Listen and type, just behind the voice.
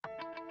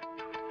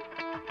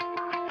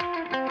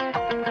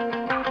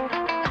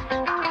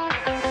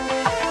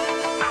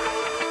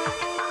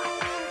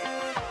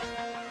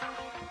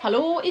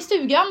Hallå i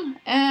stugan!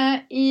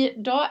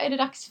 Idag är det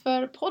dags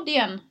för podd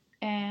igen.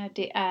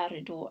 Det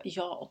är då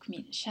jag och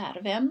min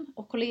kära vän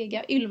och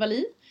kollega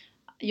Ylva-Li.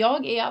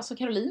 Jag är alltså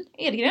Caroline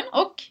Edgren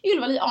och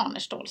Ylva-Li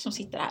Arnerstål som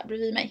sitter här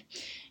bredvid mig.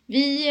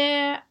 Vi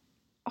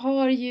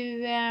har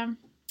ju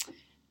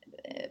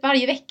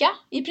varje vecka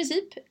i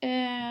princip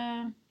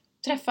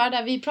träffar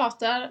där vi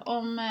pratar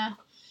om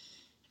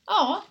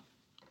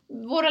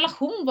vår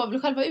relation var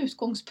väl själva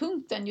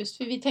utgångspunkten, just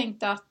för vi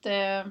tänkte att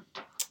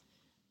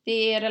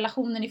det är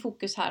relationen i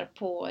fokus här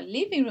på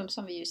Living Room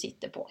som vi ju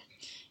sitter på.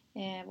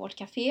 Vårt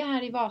café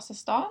här i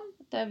Vasastan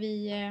där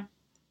vi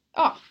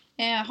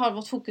har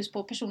vårt fokus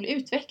på personlig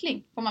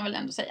utveckling, får man väl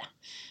ändå säga.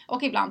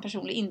 Och ibland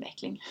personlig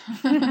inveckling.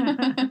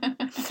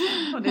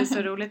 Och det är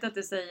så roligt att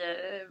du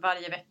säger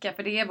varje vecka,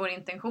 för det är vår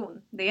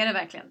intention. Det är det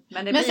verkligen.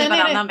 Men det blir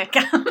varannan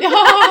vecka.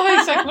 Ja,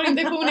 exakt. Vår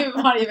intention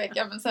är varje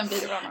vecka, men sen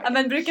blir det varannan vecka. Ja,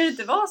 men brukar det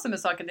inte vara som med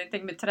saker? Jag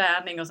tänker med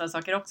träning och sådana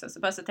saker också. Så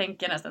bara så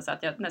tänker jag nästan så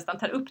att jag nästan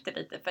tar upp det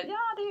lite. För det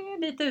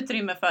är lite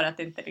utrymme för att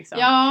det inte liksom...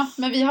 Ja,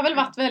 men vi har väl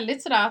varit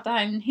väldigt sådär att det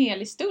här är en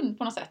helig stund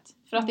på något sätt.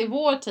 För att det är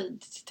vår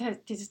tid.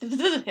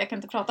 Jag kan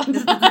inte prata.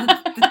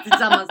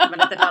 Tillsammans med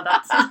lite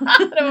laddat.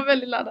 Det var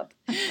väldigt laddat.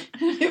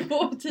 Det är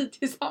vår tid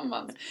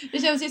tillsammans. Det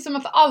känns ju som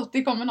att det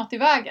alltid kommer något i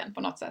vägen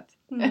på något sätt.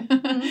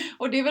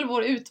 Och det är väl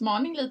vår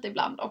utmaning lite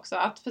ibland också.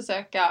 Att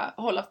försöka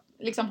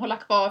hålla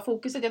kvar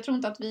fokuset. Jag tror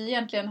inte att vi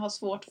egentligen har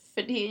svårt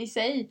för det i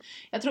sig.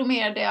 Jag tror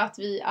mer det att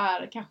vi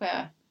är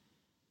kanske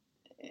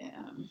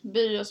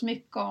bryr oss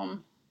mycket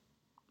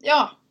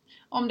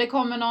om det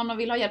kommer någon och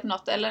vill ha hjälp med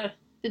något, eller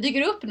det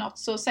dyker upp något,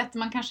 så sätter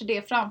man kanske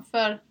det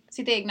framför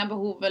sitt egna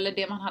behov eller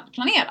det man hade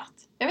planerat.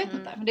 Jag vet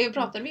inte. Det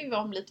pratade vi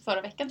om lite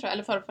förra veckan tror jag.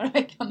 Eller förra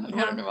veckan. Eller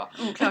vad det nu var.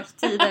 Oklart.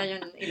 Tid är ju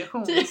en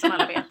illusion som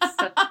alla vet.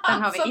 Så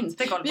den har vi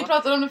inte koll på. Vi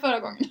pratade om det förra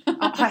gången. Ja,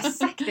 har jag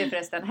sagt det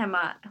förresten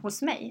hemma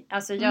hos mig?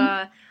 Alltså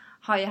jag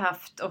har ju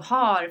haft och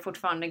har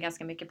fortfarande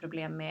ganska mycket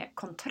problem med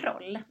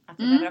kontroll. Att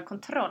vi behöver ha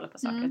kontroll på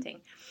saker och ting.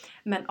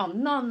 Men av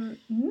någon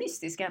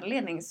mystisk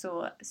anledning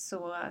så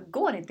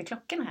går inte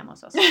klockorna hemma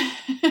hos oss.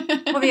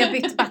 Och vi har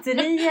bytt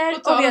batterier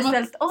och vi har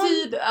ställt om.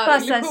 Bara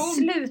så här,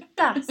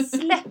 sluta,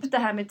 släpp det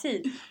här med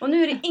tid. Och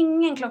nu är det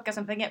ingen klocka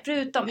som fungerar.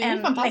 Förutom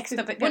en längst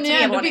upp. Vi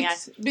har 3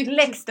 våningar.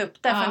 Längst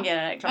upp, där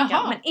fungerar klockan.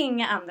 Aha. Men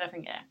inga andra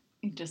fungerar.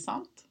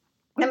 Intressant.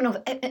 Nej, men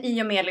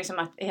i och med liksom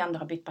att jag ändå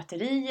har bytt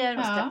batterier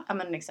och, du har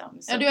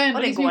ändå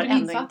och det liksom går ändå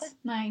insats. inte.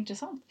 Nej,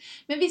 intressant.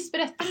 Men visst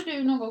berättade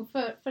du någon gång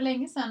för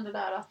länge sedan det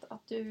där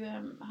att du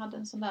hade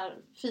en sån där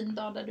fin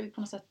dag där du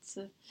på något sätt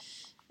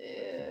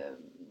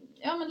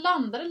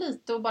landade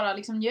lite och bara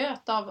liksom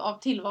njöt av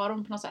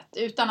tillvaron på något sätt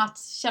utan att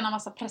känna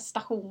massa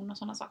prestation och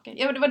sådana saker.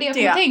 Ja, det var det jag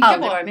kunde tänka på.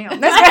 Det har jag aldrig varit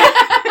med om.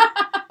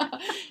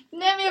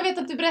 Nej, men jag vet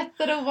att du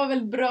berättade och var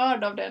väl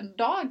berörd av den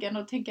dagen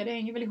och tänker det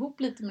hänger väl ihop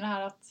lite med det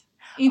här att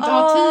inte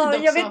ha tid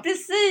också. Jag vet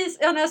precis.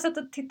 När jag satt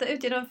och tittade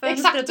ut genom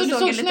fönstret och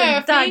såg en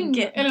liten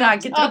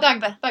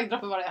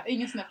daggdroppe var det.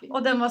 Ingen snöfling.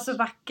 Och den var så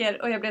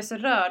vacker och jag blev så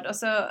rörd. Och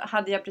så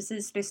hade jag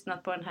precis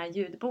lyssnat på den här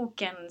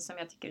ljudboken som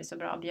jag tycker är så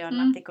bra.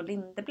 Björn Attic och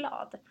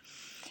Lindeblad.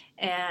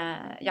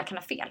 Jag kan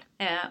ha fel.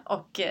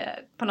 Och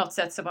på något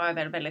sätt så var jag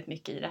väl väldigt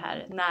mycket i det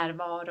här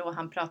närvaro. Och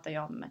han pratar ju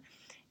om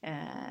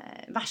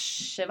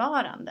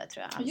varsevarande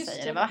tror jag han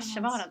säger.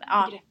 Varsevarande.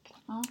 Ja.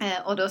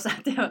 Och då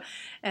satt jag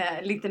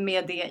lite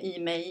med det i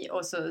mig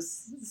och så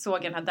såg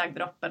jag den här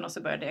daggdroppen och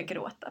så började jag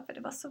gråta för det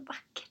var så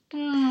vackert.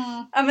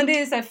 Ja, men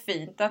det är så här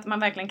fint att man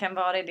verkligen kan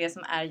vara i det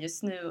som är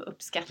just nu och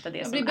uppskatta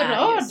det som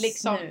är just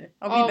liksom, nu.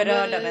 Och bli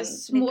berörd av en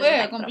små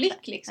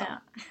ögonblick liksom.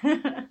 Ja.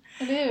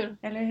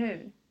 Eller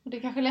hur? Och det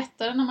är kanske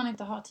lättare när man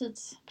inte har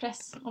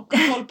tidspress och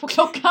kontroll på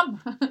klockan.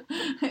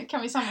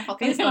 Kan vi sammanfatta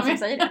det? Finns det någon som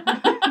säger det?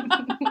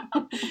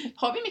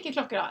 Har vi mycket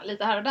klockor då?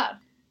 Lite här och där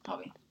har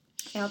vi.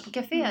 Ja, på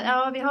café.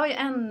 Ja, vi har ju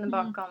en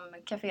bakom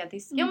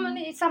kafédisk. Ja, men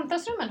i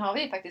samtalsrummen har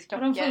vi ju faktiskt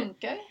klockor. Och de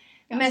funkar.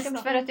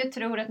 Mest för att jag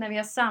tror att när vi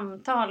har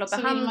samtal och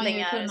så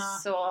behandlingar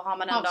så har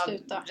man ändå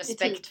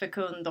respekt för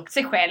kund och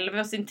sig själv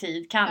och sin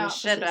tid.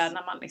 Kanske då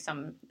när man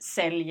liksom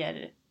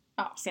säljer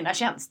sina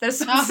tjänster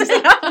så att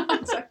säga.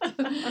 Exakt.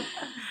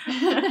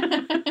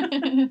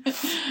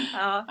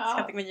 Ska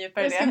inte gå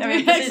djupare i det. Jag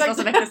vet precis vad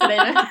som väcktes till dig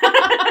nu.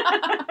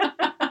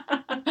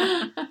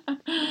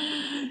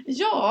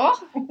 Ja.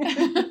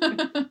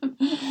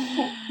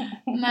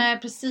 Nej,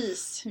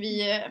 precis.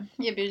 Vi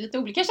erbjuder lite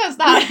olika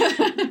tjänster här.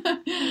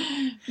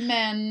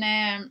 Men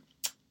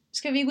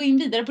ska vi gå in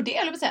vidare på det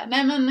eller vad säga?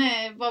 Nej, men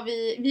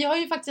vi har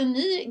ju faktiskt en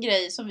ny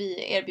grej som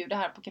vi erbjuder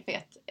här på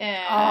kaféet.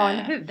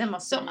 Eller hur? Den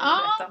måste vi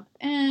berätta.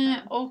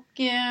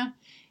 Och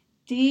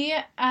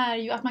det är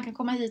ju att man kan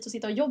komma hit och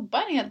sitta och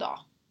jobba en hel dag.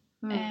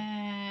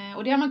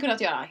 Och det har man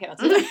kunnat göra hela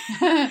tiden.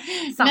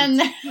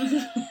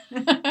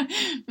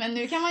 Men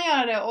nu kan man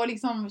göra det och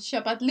liksom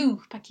köpa ett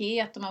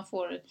lunchpaket och man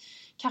får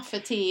kaffe,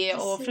 te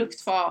och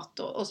fruktfat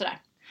och sådär.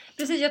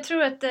 Precis, jag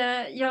tror att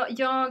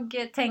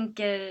jag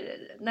tänker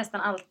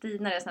nästan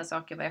alltid när det är såna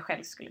saker vad jag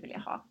själv skulle vilja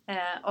ha.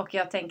 Och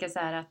jag tänker så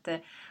här att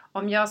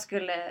om jag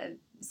skulle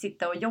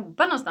sitta och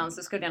jobba någonstans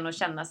så skulle jag nog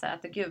känna så här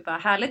att gud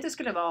vad härligt det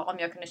skulle vara om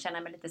jag kunde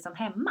känna mig lite som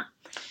hemma.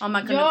 Om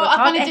man kunde gå och ta att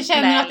man ett inte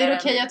känner att det är eller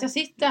okej att jag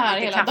sitter här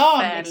lite hela kaffe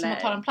dagen liksom, eller-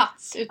 och tar en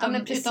plats. Utan, Ja,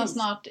 men precis. utan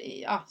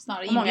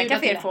snarare Och många inbjuda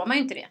till kaféer det. får man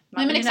ju inte det. Man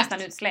Nej, men blir exakt.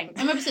 nästan utslängd.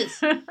 Ja men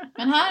precis.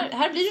 Men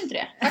här blir det inte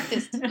det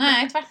faktiskt.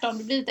 Nej, tvärtom.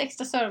 Du blir lite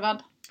extra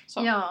servad.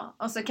 Så. Ja,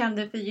 och så kan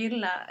du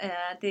förgylla.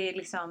 Det är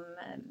liksom,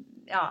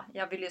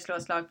 jag vill ju slå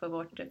ett slag på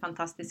vårt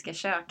fantastiska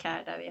kök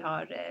här där vi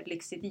har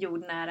lyxigt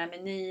jordnära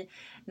meny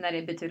när det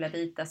är Betula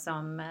Vita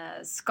som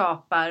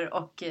skapar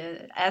och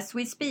as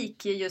we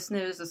speak just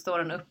nu så står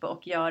hon uppe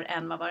och gör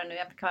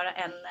jag fick höra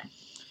en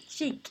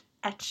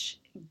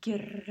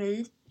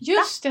kikärtsgryta.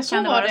 Just det, så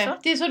Kan det var vara det. så?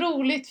 Det är så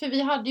roligt för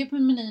vi hade ju på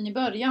menyn i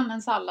början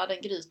en sallad,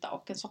 en gryta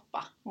och en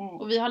soppa.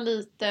 Och vi har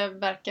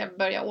verkar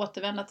börja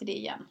återvända till det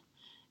igen.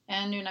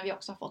 Nu när vi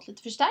också har fått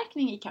lite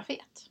förstärkning i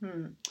kaféet.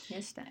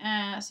 Just det.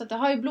 Så det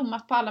har ju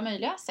blommat på alla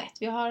möjliga sätt.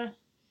 Vi har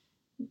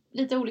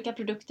lite olika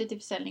produkter till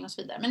försäljning och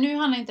så vidare. Men nu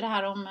handlar inte det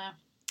här om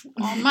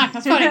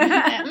marknadsföring.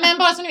 Men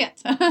bara så ni vet.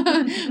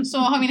 Så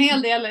har vi en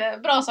hel del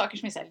bra saker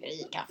som vi säljer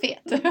i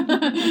kaféet.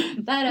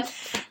 Där är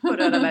På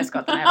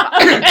Rödabergsgatan 11.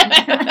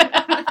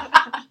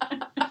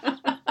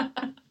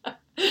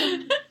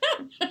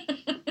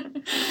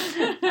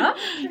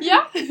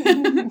 Ja.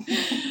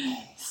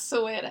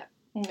 Så är det.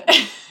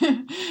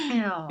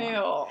 Ja.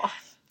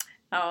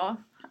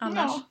 Annars.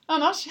 Ja,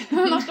 annars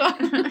då?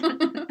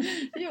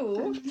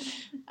 Jo.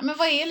 Men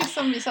vad är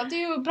liksom, vi satt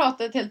ju och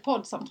pratade ett helt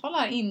poddsamtal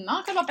här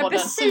innan själva podden.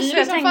 precis så vi vad är jag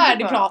liksom tänkte på.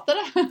 färdigpratade.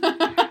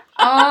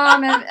 Ja,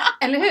 men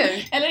eller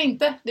hur? Eller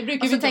inte, det brukar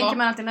Och vi så inte tänker vara.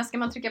 man alltid, när ska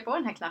man trycka på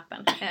den här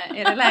knappen?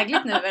 Är det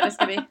lägligt nu eller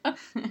ska vi?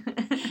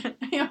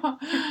 Ja.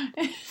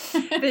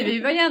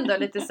 Vi var ju ändå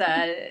lite så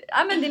här,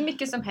 men det är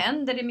mycket som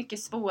händer, det är mycket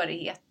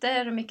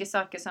svårigheter och mycket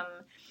saker som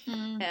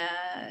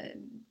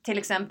till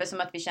exempel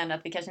som att vi känner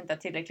att vi kanske inte har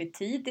tillräckligt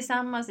tid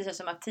tillsammans. Det känns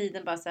som att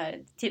tiden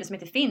som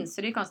inte finns,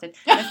 så det är konstigt.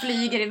 Den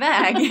flyger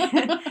iväg.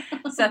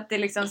 Så att det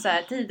liksom så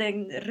här,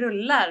 tiden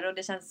rullar och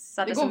det känns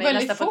så att Det det går som är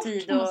väldigt nästan på fort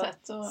tid på något att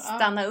sätt. Och,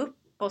 stanna upp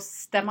och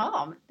stämma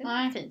av. Det är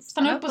Nej, fint.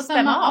 stanna upp och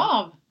stämma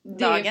av.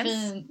 Det är Dagens.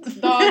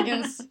 fint.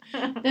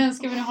 Den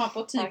ska vi nu ha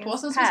på tygpåsen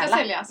som ska pärla.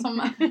 säljas.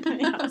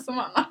 Som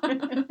Anna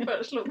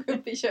föreslog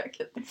upp i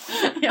köket.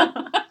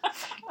 Ja,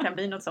 kan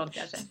bli något sånt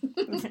kanske.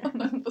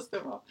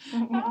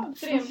 Ja,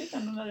 trevligt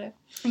ändå när det.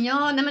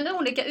 Ja, nej, men det är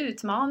olika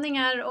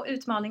utmaningar och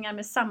utmaningar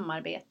med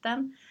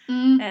samarbeten.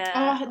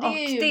 Ja, det och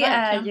är ju det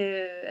är verkligen.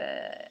 ju,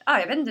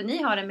 jag vet inte hur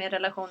ni har det med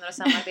relationer och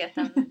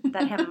samarbeten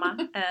där hemma.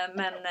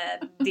 Men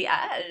det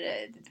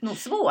är nog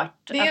svårt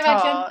Det är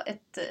att ha verkligen.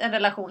 en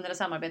relation eller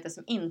samarbete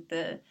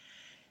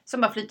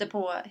som bara flyter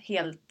på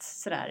helt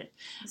sådär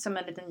som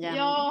en liten jämn.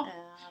 Ja.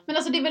 Men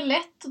alltså det är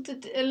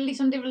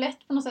väl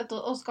lätt på något sätt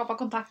att skapa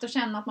kontakt och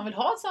känna att man vill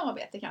ha ett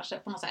samarbete kanske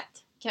på något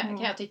sätt. Kan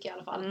jag tycka i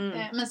alla fall.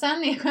 Men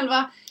sen är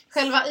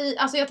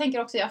alltså jag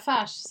tänker också i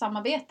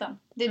affärssamarbeten.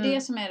 Det är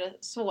det som är det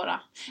svåra.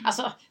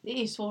 Alltså det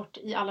är ju svårt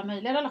i alla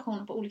möjliga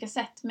relationer på olika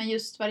sätt. Men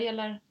just vad det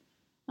gäller när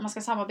man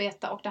ska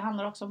samarbeta och det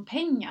handlar också om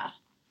pengar.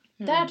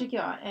 Där tycker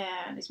jag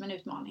är liksom en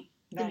utmaning.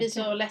 Det blir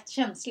så lätt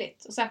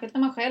känsligt. Och särskilt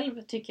när man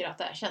själv tycker att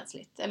det är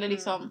känsligt. Eller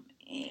liksom...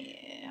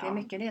 Det är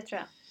mycket det tror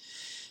jag.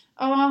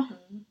 Ja,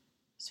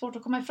 svårt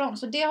att komma ifrån.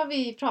 Så det har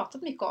vi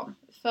pratat mycket om.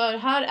 För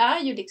här är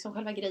ju liksom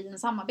själva grejen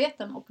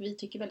samarbeten och vi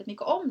tycker väldigt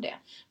mycket om det.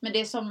 Men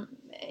det som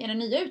är den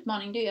nya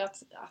utmaningen det är ju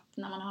att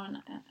när man har en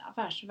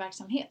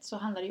affärsverksamhet så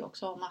handlar det ju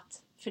också om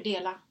att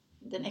fördela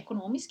den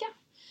ekonomiska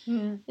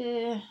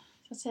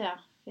så att säga,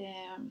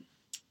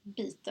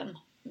 biten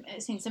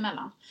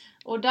sinsemellan.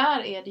 Och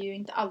där är det ju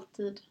inte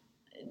alltid...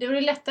 Det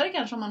är lättare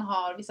kanske om man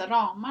har vissa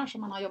ramar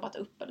som man har jobbat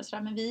upp eller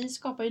sådär. Men vi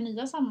skapar ju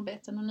nya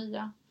samarbeten och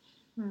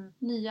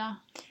nya...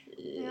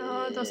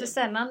 Ja, de ser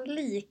sällan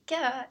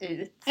lika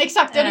ut.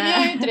 Exakt, ja det gör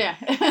ju inte det.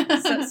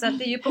 så att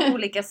det är ju på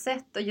olika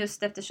sätt och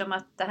just eftersom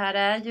att det här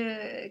är ju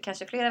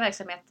kanske flera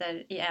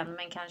verksamheter i en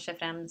men kanske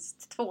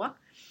främst 2.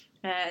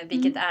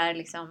 Vilket är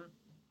liksom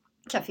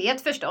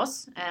kaféet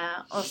förstås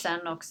och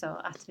sen också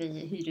att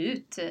vi hyr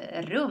ut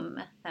rum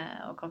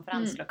och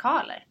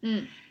konferenslokaler.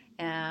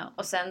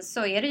 Och sen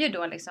så är det ju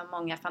då liksom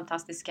många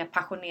fantastiska,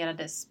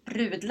 passionerade,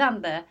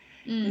 sprudlande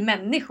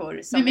människor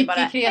som med vi bara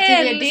mycket kreativa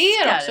älskar.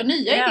 idéer också,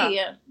 nya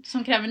idéer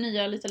som kräver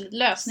nya lite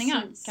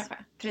lösningar kanske.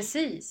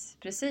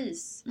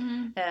 Precis.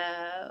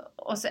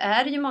 Och så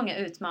är det ju många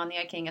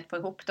utmaningar kring att få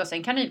ihop det. Och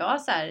sen kan det ju vara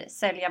så här,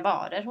 sälja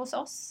varor hos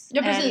oss.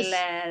 Ja, precis.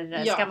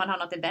 Eller ska man ha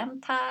något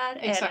event här?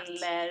 Exakt.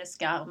 Eller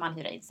ska man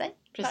hyra in sig?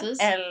 Precis.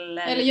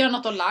 Eller göra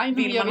något online.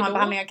 vill man ha en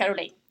behandling av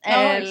Caroline? Ja,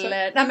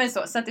 Eller, nej men så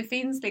att det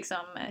finns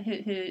liksom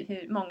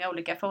hur många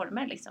olika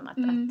former liksom att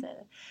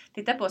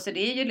titta på. Så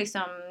det är ju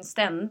liksom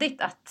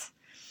ständigt att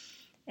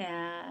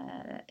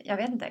jag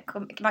vet inte,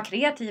 vara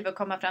kreativ och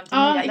komma fram till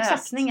nya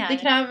lösningar. Det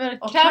kräver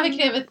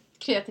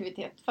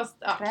kreativitet. Fast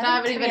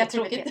kräver är väldigt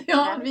tråkigt.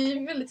 Ja, vi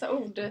är väldigt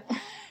så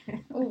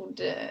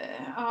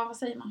vad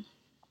säger man?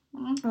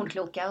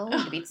 Ordkloka och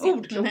ordvitsiga.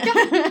 Ordkloka.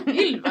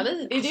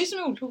 Ylva-Li. Det är du som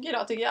är ordklok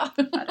idag tycker jag.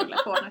 Jag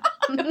rullar på nu.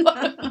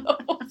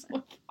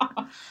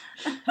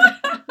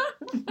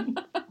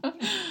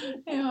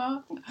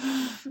 Ja.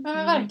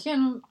 Men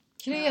verkligen,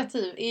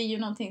 kreativ är ju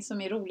någonting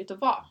som är roligt att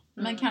vara.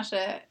 Men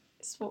kanske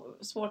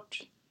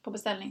svårt på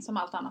beställning som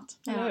allt annat.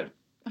 Eller hur?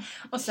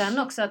 Och sen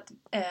också att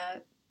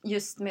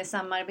just med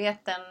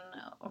samarbeten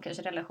och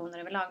kanske relationer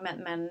överlag.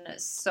 Men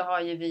så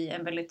har ju vi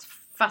en väldigt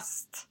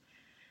fast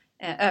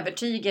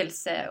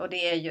övertygelse, och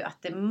det är ju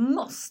att det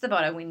måste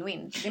vara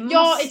win-win. Det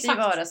måste ju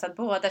vara så att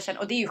båda känner,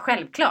 och det är ju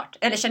självklart,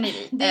 eller känner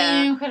vi. Det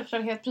är ju en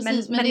självklarhet,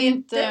 precis, men det är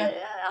inte...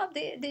 Ja,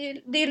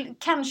 det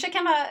kanske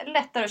kan vara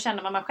lättare att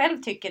känna vad man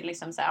själv tycker,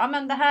 liksom så här, ja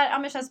men det här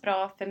men känns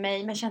bra för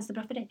mig, men känns det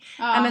bra för dig?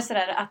 Ja men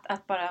sådär,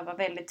 att bara vara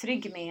väldigt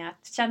trygg med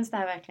att känns det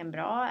här verkligen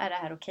bra? Är det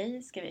här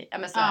okej? Ska vi? Ja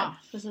men sådär.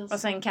 Och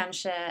sen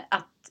kanske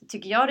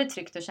tycker jag det är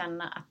tryggt att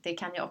känna att det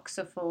kan ju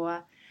också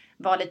få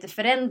vara lite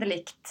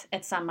föränderligt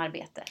ett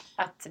samarbete.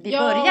 Att vi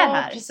börjar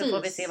här, så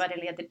får vi se vad det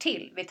leder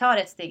till. Vi tar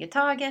ett steg i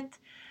taget.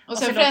 Och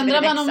så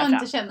förändrar man om man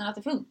inte känner att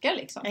det funkar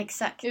liksom.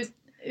 Exakt.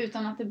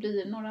 Utan att det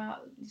blir några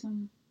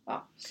liksom,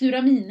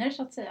 sura miner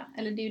så att säga.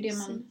 Eller det är ju det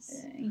man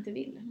inte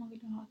vill. Man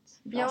vill ha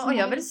ett bra och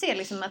jag vill se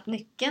liksom att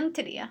nyckeln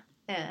till det,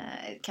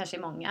 kanske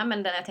många,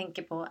 men den jag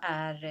tänker på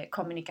är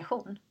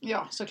kommunikation.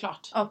 Ja,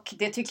 såklart. Och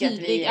det tycker jag att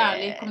vi är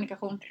ärlig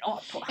kommunikation.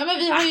 Bra på. Ja, men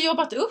vi har ju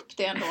jobbat upp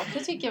det ändå. Det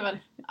tycker jag väl.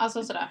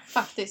 Alltså sådär,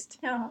 faktiskt.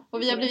 Ja,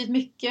 och vi har blivit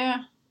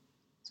mycket,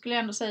 skulle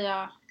jag ändå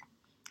säga,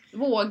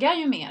 vågar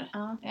ju mer.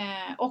 Ja.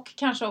 Och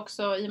kanske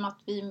också, i och med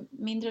att vi är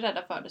mindre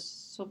rädda för det,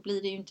 så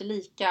blir det ju inte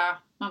lika,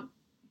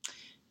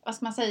 vad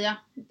ska man säga,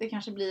 det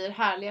kanske blir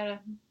härligare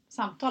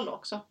samtal då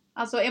också.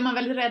 Alltså är man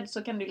väldigt rädd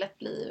så kan det ju lätt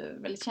bli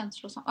väldigt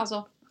känslosamt.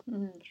 Alltså,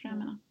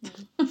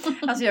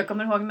 Alltså jag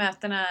kommer ihåg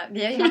mötena.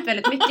 Vi har ju haft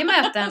väldigt mycket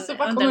möten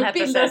under den här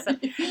processen.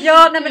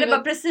 Men det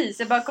var precis.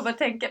 Jag bara kom att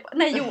tänka på.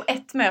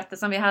 Ett möte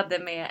som vi hade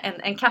med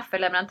en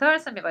kaffeleverantör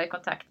som vi var i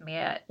kontakt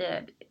med.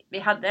 Vi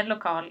hade en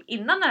lokal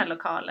innan den här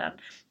lokalen.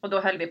 Och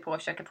då höll vi på att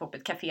försöka få upp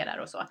ett café där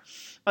och så.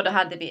 Och då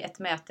hade vi ett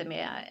möte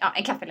med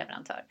en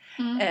kaffeleverantör.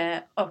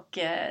 Och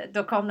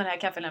då kom den här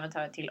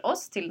kaffeleverantören till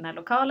oss, till den här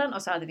lokalen.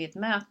 Och så hade vi ett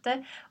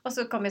möte. Och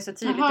så kom jag så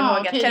tydligt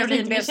ihåg att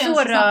Caroline blev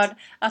så rörd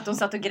att hon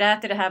satt och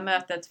grät i det här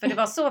mötet. För det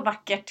var så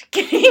vackert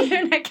kring hur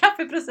den här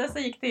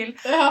kaffeprocessen gick till.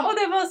 Ja. Och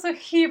det var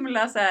så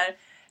himla så här.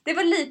 Det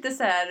var lite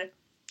så här.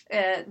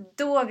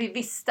 Då vi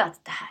visste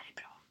att det här är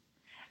bra.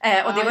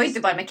 Och det var ju inte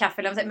bara med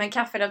kaffe. Men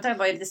kaffeleverantör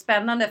var ju lite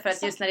spännande. För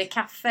att just när det är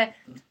kaffe.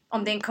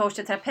 Om det är en coach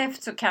och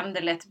terapeut så kan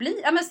det lätt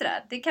bli. Ja men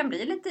sådär. Det kan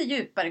bli lite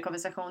djupare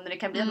konversationer. Det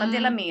kan bli att man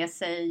delar med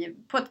sig.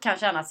 På ett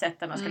kanske annat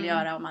sätt än man skulle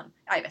göra om man.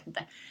 Ja jag vet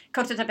inte.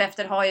 Coach och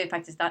terapeuter har ju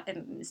faktiskt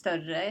en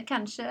större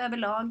kanske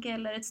överlag.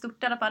 Eller ett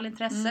stort i alla fall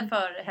intresse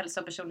för hälsa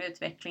och personlig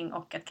utveckling.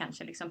 Och att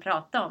kanske liksom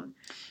prata om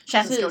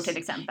känslor till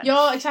exempel.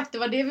 Ja exakt. Det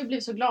var det vi blev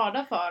så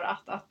glada för.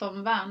 Att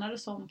de värnade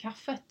som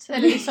kaffet.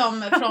 Eller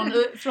liksom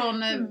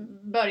från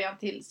början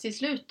till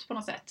slut på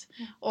något sätt.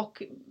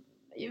 Och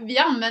vi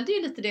använde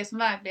ju lite det som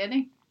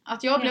vägledning.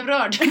 Att jag blev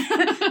rörd.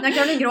 När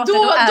Caroline gråter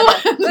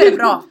då är det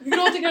bra.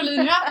 Gråter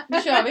Caroline,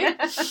 det kör vi.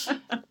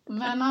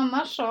 Men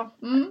annars så.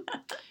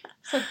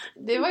 Så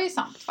det var ju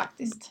sant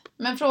faktiskt.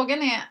 Men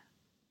frågan är.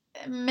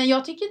 Men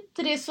jag tycker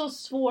inte det är så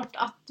svårt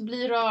att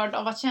bli rörd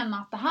av att känna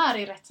att det här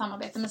är rätt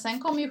samarbete. Men sen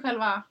kommer ju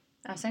själva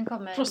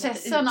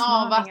processen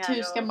av att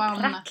hur ska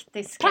man.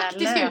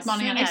 Praktiska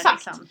utmaningar,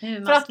 exakt.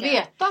 Liksom, för att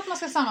veta att man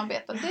ska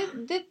samarbeta.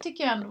 Det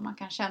tycker jag ändå man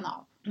kan känna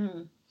av.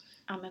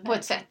 På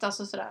ett sätt,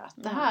 alltså sådär att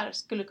det här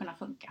skulle kunna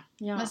funka.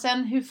 Ja. Men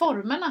sen hur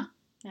formerna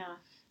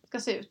ska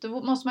se ut,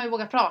 då måste man ju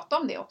våga prata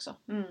om det också.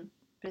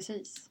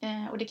 Precis.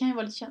 Och det kan ju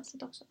vara lite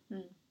känsligt också.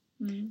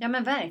 Ja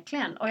men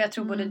verkligen. Och jag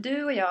tror både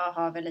du och jag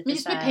har väl lite men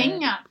just med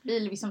pengar blir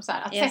det liksom så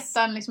här, att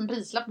sätta en liksom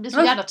prislapp blir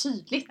så jävla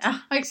tydligt.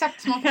 Ja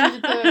exakt, som också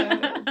lite.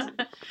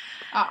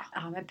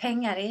 Ja men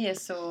pengar är ju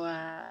så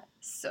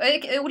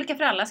olika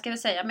för alla ska vi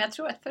säga. Men jag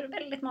tror att för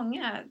väldigt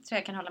många tror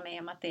jag kan hålla med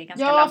om att det är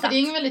ganska laddat. Ja för det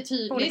är väldigt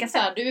tydligt så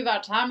här, du är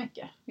värd så här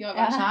mycket. Jag är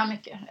värd så här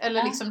mycket.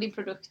 Eller liksom din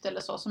produkt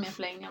eller så som är en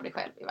förlängning av dig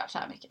själv är värd så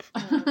här mycket.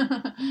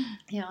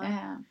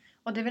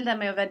 Och det är väl det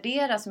med att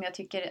värdera som jag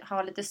tycker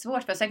har lite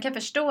svårt för. Sen kan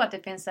jag förstå att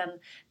det finns en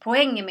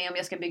poäng med om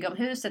jag ska bygga om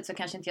huset så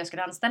kanske inte jag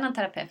skulle anställa en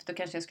terapeut. Och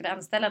kanske jag skulle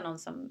anställa någon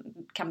som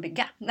kan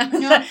bygga.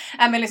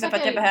 Men liksom för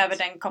att jag behöver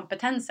den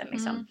kompetensen.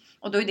 Liksom.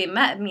 Och då är det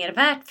mer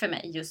värt för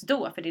mig just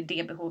då. För det är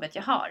det behovet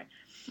jag har.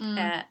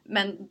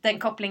 Men den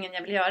kopplingen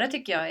jag vill göra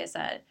tycker jag är så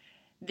här.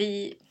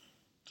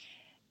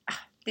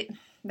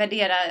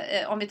 Värdera,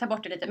 om vi tar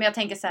bort det lite. Men jag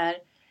tänker så här.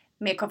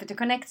 Med Coffee to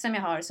Connect som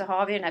jag har så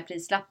har vi den här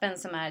prislappen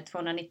som är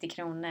 290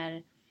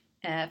 kronor.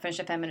 För en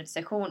 25 minuters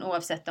session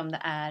oavsett om det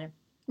är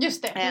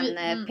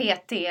en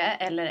PT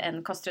eller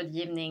en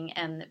kostrådgivning,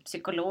 en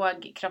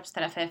psykolog,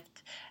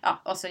 kroppsterapeut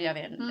och så gör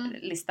vi en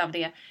lista av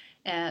det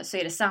så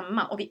är det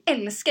samma och vi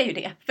älskar ju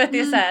det för att det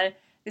är så här,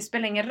 det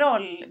spelar ingen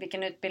roll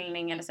vilken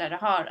utbildning eller så här du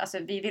har, alltså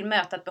vi vill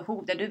möta ett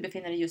behov där du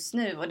befinner dig just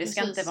nu och det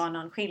ska inte vara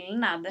någon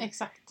skillnad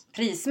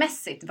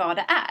prismässigt vad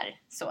det är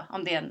så,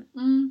 om det är en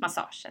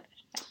massage eller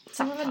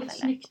Det var väldigt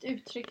snyggt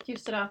uttryckt,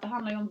 just det där att det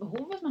handlar ju om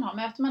behovet man har.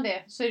 Möter man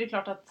det så är det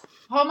klart att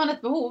har man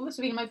ett behov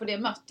så vill man ju få det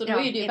mött. Och då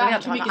är det ju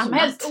värt hur mycket som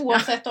helst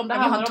oavsett om det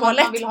handlar om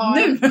att man vill ha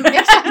nu.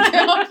 Exakt,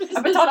 ja,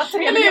 jag betalar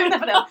 3 miljoner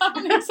för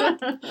den. Exakt.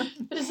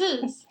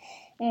 Precis.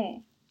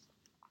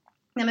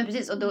 Nej men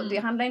precis, och då, det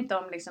handlar inte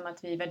om liksom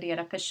att vi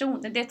värderar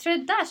personer. Det tror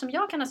jag är där som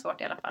jag kan ha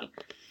svårt i alla fall.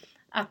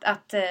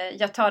 Att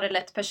jag tar det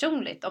lätt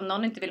personligt. Om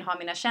någon inte vill ha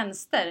mina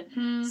tjänster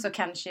så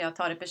kanske jag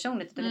tar det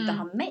personligt och vill inte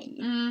ha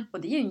mig.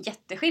 Och det är ju en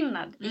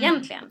jätteskillnad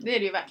egentligen. Det är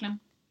det ju verkligen.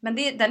 Men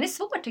den är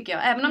svår tycker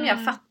jag. Även om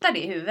jag fattar det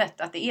i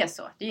huvudet att det är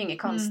så. Det är ju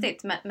inget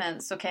konstigt.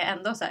 Men så kan jag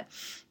ändå så här.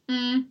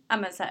 Ja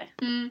men så här.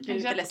 Du är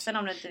lite ledsen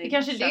om du inte vill. Det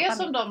kanske är det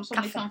som de som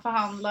kaffe. liksom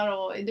förhandlar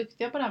och är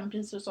duktiga på det här med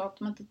priser och så. Att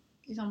man inte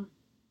liksom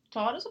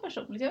tar det så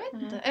personligt. Jag vet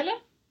inte. Eller?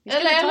 Vi ska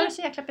inte ta det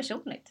så jäkla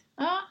personligt.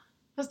 Ja.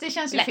 Fast det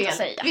känns ju Lätt fel. att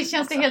säga. Visst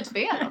känns det helt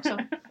fel också.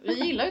 Vi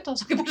gillar ju att ta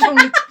saker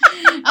personligt.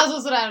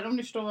 Alltså sådär, om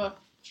ni förstår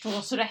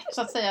oss rätt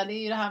så att säga. Det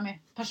är ju det här med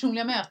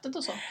personliga mötet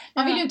och så.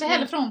 Man vill ju inte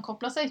heller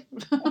frånkoppla sig.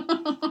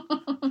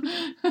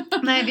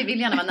 Nej, vi vill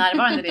gärna vara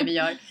närvarande i det vi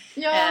gör.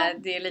 Ja.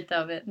 Det är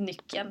lite av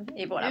nyckeln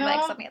i vår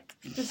verksamhet.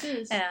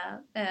 Precis.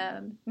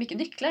 Mycket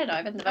nycklar idag.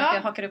 Jag vet inte varför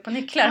jag hakar upp på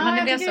nycklar. Ja, men det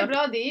jag blev tycker så. Det är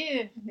bra.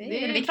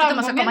 Det är viktigt om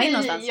man ska komma in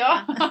någonstans. Ja.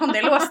 Om det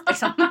är låst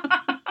liksom.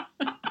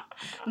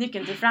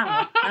 Nyckeln till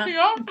framåt.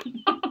 Ja.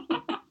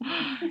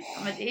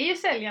 Men det är ju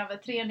säljande,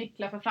 3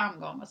 nycklar för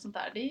framgång och sånt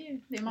där. Det är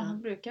ju det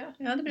man brukar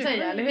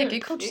säga, eller hur? Mycket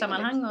i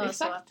coachsammanhang och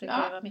exakt, så. Att det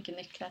kan vara mycket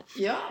nycklar.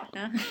 Ja.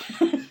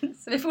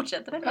 Så vi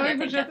fortsätter med det. Ja,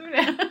 vi fortsätter med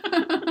det.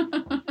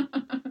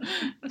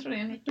 Jag tror det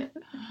är en nyckel.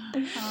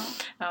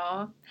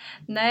 Ja.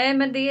 Nej,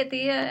 men det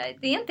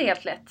är inte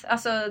helt lätt.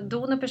 Alltså,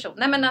 don och person.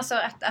 Nej, men alltså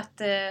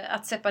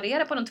att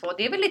separera på de två.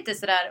 Det är väl lite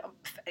sådär,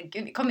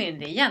 gud, vi kommer in i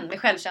det igen med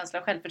självkänsla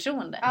och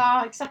självförtroende.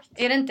 Ja, exakt.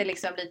 Är det inte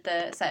liksom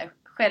lite så här,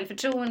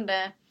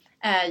 självförtroende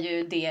är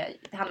ju det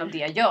handlar om det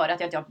jag gör. Att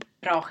jag har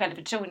bra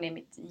självförtroende i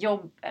mitt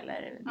jobb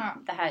eller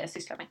det här jag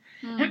sysslar med.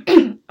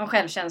 Och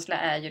självkänsla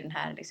är ju den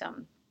här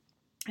liksom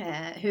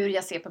hur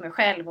jag ser på mig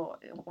själv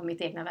och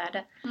mitt egna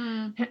värde.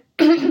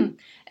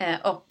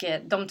 Och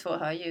de två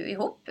hör ju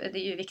ihop. Det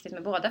är ju viktigt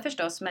med båda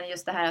förstås. Men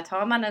just det här att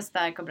har man en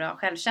stark och bra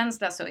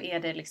självkänsla så är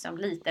det liksom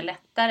lite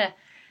lättare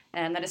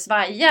när det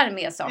svajar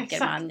med saker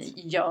man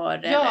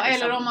gör. Ja,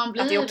 liksom, eller om man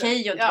blir... Att det är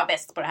okej att inte vara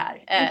bäst på det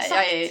här.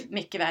 Jag är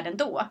mycket värd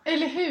ändå.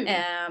 Eller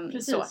hur?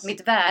 Så,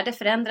 mitt värde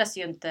förändras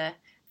ju inte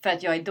för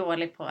att jag är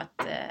dålig på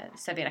att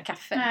servera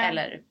kaffe. Nej.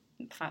 Eller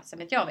fan, så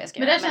vet jag vad jag ska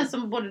men göra. Det känns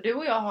som både du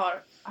och jag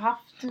har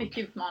haft mycket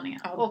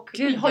utmaningar. Och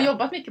gud, har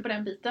jobbat mycket på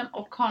den biten.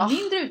 Och har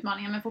mindre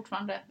utmaningar men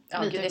fortfarande lite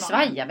gud, det utmaningar.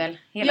 svajar väl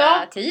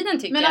hela tiden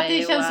tycker jag. Men att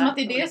det känns som att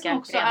det är det som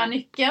också är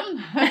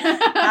nyckeln.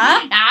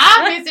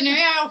 Visst, nu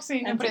är jag också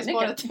inne på det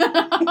spåret.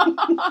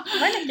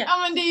 Ja,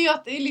 men det är ju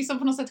att det är liksom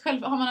på något sätt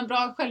har man en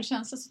bra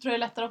självkänsla så tror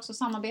jag det är lättare också att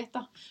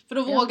samarbeta. För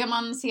då vågar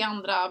man se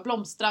andra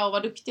blomstra och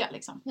vara duktiga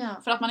liksom.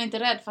 För att man är inte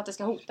rädd för att det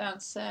ska hota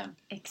ens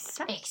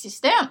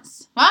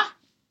existens. Va?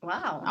 Wow,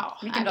 ja,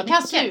 vi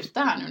kan sluta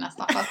här nu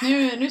nästan. Fast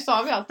nu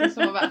sa vi allting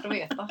som var värt att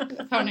veta.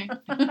 Hör ni?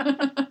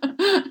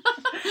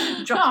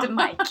 Drop the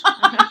mic.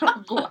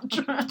 Gå,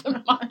 drop the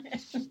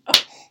mic.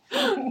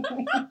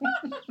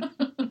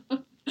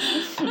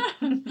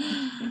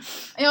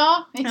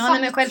 Ja, exakt. Ja,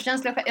 men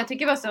självkänsla. Jag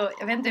tycker det var så,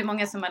 jag vet inte hur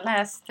många som har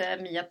läst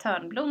Mia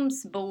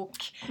Törnbloms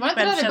bok. Var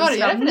det inte det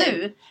började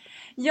nu?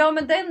 Ja,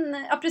 men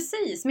den, ja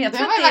precis. Men jag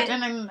tror det var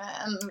verkligen en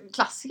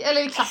klassiker,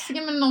 eller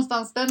klassiker men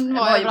någonstans den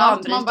var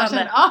överallt. Man bara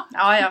kände,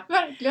 ja.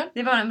 Verkligen.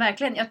 Det var den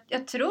verkligen.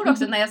 Jag tror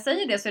också när jag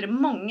säger det så är det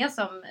många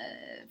som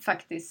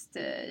faktiskt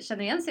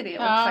känner igen sig i det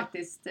och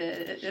faktiskt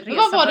resan.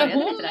 Vad var det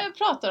hon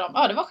pratade om?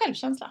 Ja, det var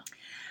självkänsla.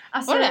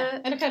 Alltså, var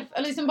det?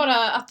 Eller liksom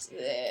bara att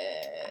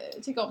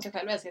tycka om sig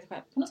själv, älska sig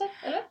själv på något sätt,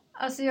 eller?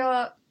 Alltså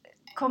jag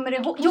kommer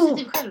ihåg...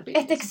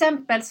 ett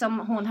exempel som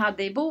hon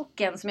hade i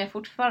boken som jag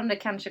fortfarande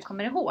kanske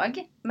kommer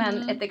ihåg.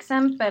 Men ett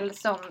exempel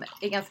som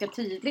är ganska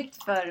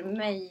tydligt för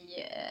mig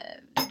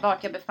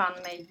vart jag befann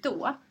mig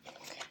då.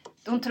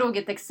 Hon tog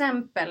ett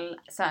exempel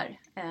så här,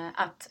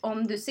 att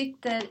om du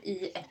sitter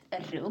i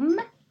ett rum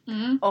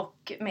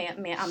och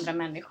med andra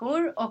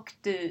människor och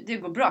det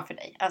går bra för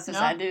dig. Alltså så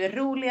här, du är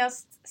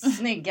roligast,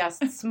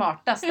 snyggast,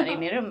 smartast där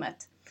inne i rummet.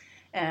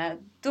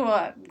 Då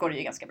går det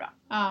ju ganska bra.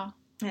 Ja.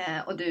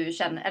 Och du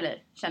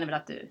känner väl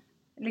att du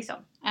liksom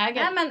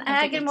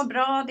äger mår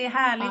bra, det är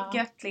härligt,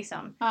 gött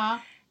liksom. Ja.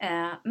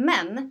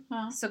 Men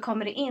så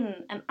kommer det in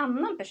en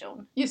annan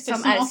person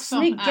som är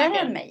snyggare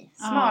än mig,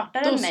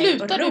 smartare än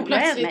mig och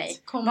roligare än mig.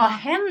 Vad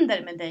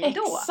händer med dig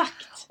då?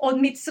 Exakt. Och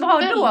mitt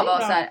svar då var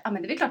så här,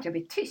 men det är väl klart jag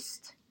blir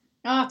tyst.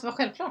 Ja, att det var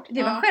självklart.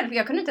 Det var självklart.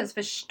 Jag kunde inte ens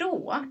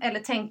förstå eller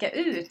tänka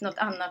ut något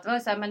annat. Det var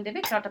så här, men det är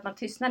väl klart att man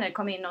tystnar när det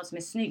kommer in någon som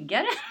är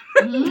snyggare,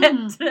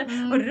 bättre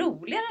och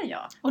roligare än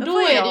jag. Och då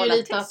är det ju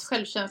lite att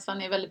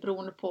självkänslan är väldigt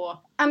beroende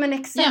på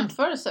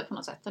jämförelse på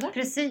något sätt, eller?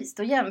 Precis,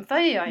 då jämför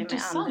jag ju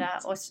med andra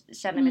och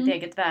känner mitt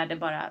eget värde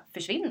bara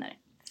försvinner.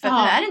 För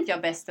att nu är inte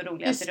jag bäst och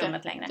roligast i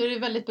rummet längre. Då är det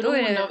väldigt Då är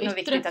beroende av det nog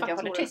yttre viktigt att jag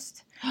faktorer. håller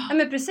tyst. Ja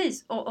men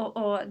precis.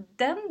 Och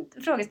den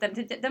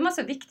frågeställningen, den var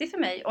så viktig för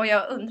mig. Och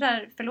jag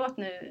undrar, förlåt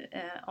nu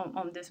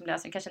om du som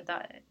läser kanske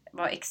inte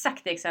var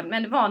exakt det exempel.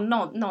 Men det var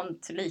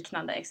något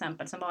liknande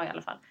exempel som var i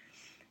alla fall.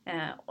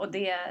 Och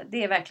det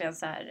är verkligen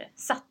så här,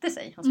 satte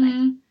sig hos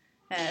mig.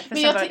 För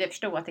sen började jag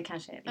förstå att det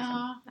kanske är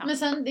liksom, Men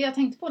sen det jag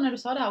tänkte på när du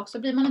sa det här också,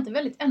 blir man inte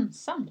väldigt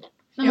ensam?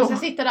 När man ska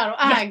sitta där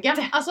och äga.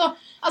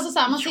 Alltså så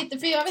här, man sitter,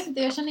 för jag vet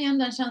inte, jag känner igen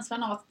den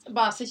känslan av att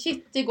bara så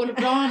shit, det går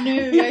bra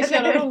nu, jag är så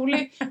jävla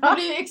rolig. Man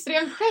blir ju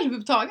extremt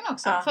självupptagen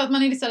också. För att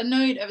man är lite så här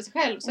nöjd över sig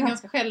själv, så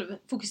ganska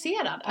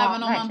självfokuserad.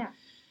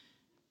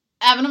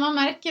 Även om man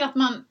märker att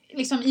man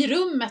liksom i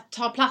rummet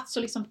tar plats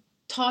och liksom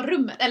tar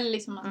rummet, eller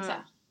liksom man ska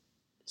säga.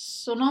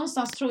 Så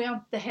någonstans tror jag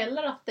inte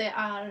heller att det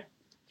är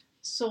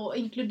så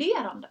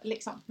inkluderande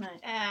liksom.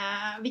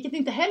 Vilket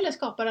inte heller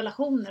skapar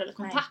relationer eller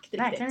kontakt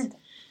riktigt.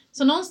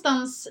 Så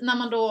någonstans när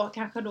man då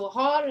kanske då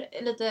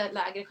har lite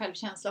lägre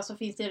självkänsla så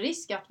finns det en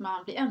risk att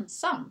man blir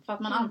ensam. För att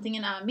man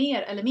antingen är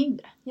mer eller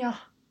mindre. Ja,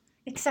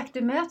 exakt.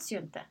 Du möts ju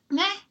inte.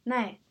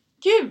 Nej.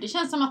 Gud, det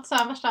känns som att så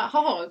här, värsta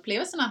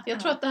haha-upplevelserna. Jag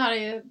tror att det här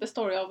är the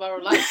story of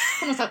our life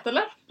på något sätt,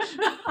 eller?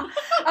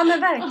 Ja, men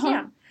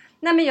verkligen.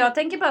 Nej, men jag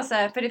tänker bara så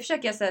här, för det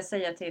försöker jag så här,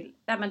 säga till,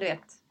 ja men du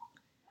vet,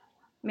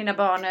 mina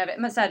barn,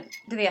 men så här,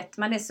 du vet,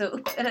 man är så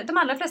de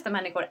allra flesta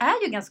människor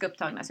är ju ganska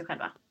upptagna i sig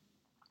själva.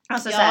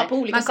 Alltså så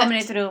här, man kommer i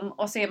ett rum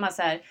och så är man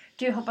så här,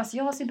 gud hoppas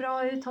jag ser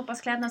bra ut,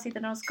 hoppas kläderna sitter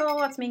där de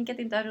ska, att sminket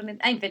inte har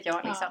runnit, inte vet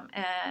jag liksom.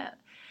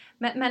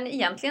 Men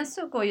egentligen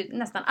så går ju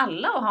nästan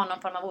alla att ha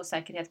någon form av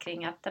osäkerhet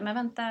kring att, men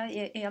vänta,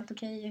 är allt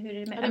okej? Hur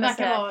är det med? Det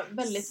verkar vara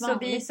väldigt vanligt. Så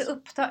vi är så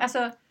upptagna,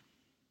 alltså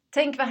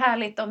tänk vad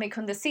härligt om vi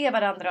kunde se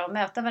varandra och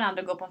möta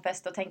varandra och gå på en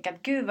fest och tänka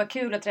att gud vad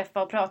kul att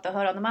träffa och prata och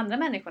höra om de andra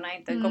människorna.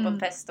 Inte gå på en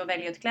fest och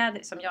välja ut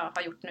kläder som jag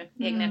har gjort nu,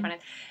 egen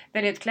erfarenhet.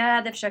 Välja ut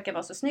kläder, försöka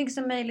vara så snygg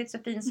som möjligt, så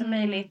fin som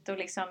möjligt och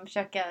liksom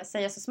försöka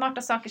säga så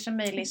smarta saker som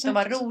möjligt och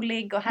vara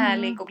rolig och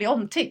härlig och bli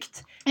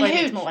omtyckt. Eller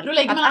hur? Då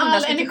lägger man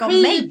all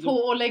energi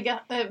på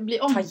att bli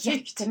omtyckt. Ta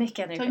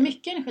jättemycket energi. Ta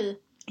mycket energi.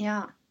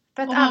 Ja.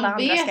 För att alla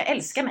andra ska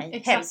älska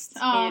mig. Helst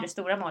är ju det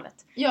stora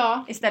målet.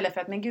 Ja. Istället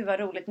för att, men gud vad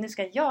roligt, nu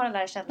ska jag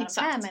lära känna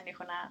de här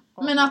människorna.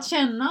 Men att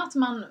känna att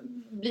man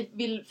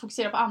vill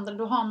fokusera på andra,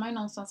 då har man ju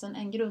någonstans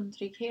en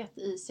grundtrygghet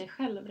i sig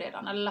själv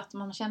redan. Eller att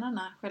man känner den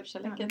här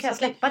självkärleken. Ja, kan jag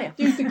släppa det?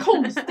 Det är ju inte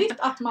konstigt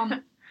att man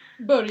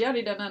börjar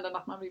i den änden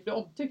att man vill bli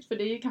omtyckt. För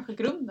det är ju kanske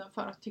grunden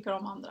för att tycka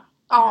om andra.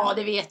 Ja,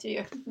 det vet vi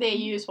ju. Det är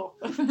ju så.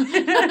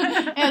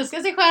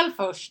 Älska sig själv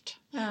först.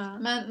 Ja.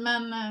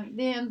 Men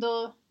det är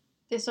ändå...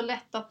 Det är så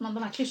lätt att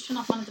de här klyschorna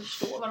att man inte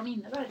förstår vad de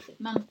innebär riktigt.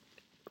 Men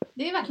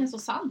det är verkligen så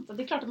sant.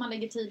 Det är klart att man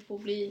lägger tid på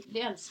att bli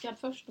älskad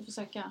först. Och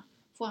försöka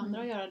få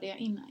andra att göra det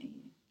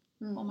innan.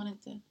 Om man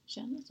inte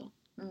känner så.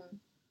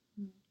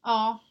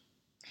 Ja.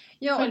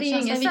 Ja, och det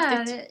är inget så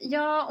här,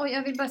 ja, och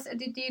jag vill bara säga,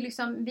 det är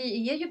liksom,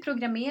 vi är ju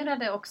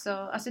programmerade också.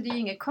 Alltså det är ju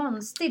inget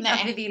konstigt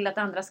att vi vill att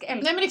andra ska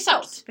älska. Nej, men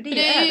exakt. Oss. För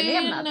det är ju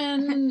överlevnad. Det är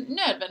ju en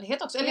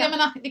nödvändighet också. Eller jag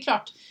menar, det är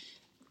klart.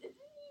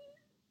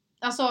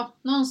 Alltså,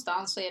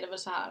 någonstans så är det väl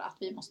så här att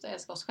vi måste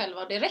älska oss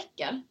själva och det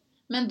räcker.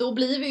 Men då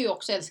blir vi ju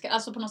också älskade.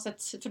 Alltså på något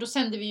sätt, för då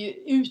sänder vi ju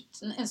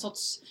ut en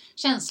sorts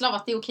känsla av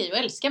att det är okej att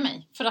älska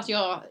mig. För att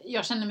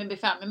jag känner mig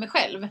bekväm med mig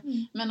själv.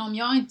 Men om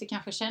jag inte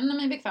kanske känner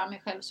mig bekväm med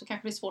mig själv så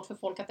kanske det är svårt för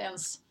folk att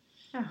ens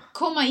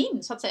komma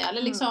in så att säga.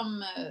 Eller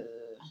liksom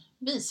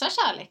visa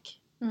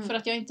kärlek. För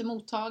att jag är inte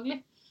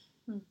mottaglig.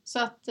 Så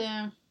att,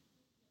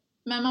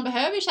 men man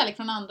behöver ju kärlek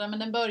från andra, men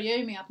den börjar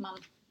ju med att man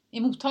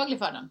är mottaglig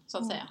för den så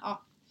att säga.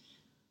 Ja.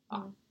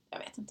 Ja, jag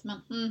vet inte,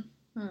 men...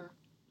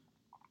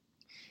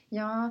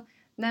 Ja,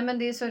 nej men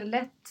det är så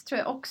lätt tror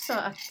jag också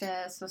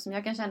att så som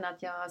jag kan känna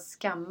att jag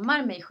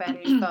skammar mig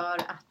själv för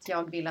att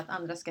jag vill att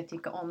andra ska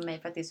tycka om mig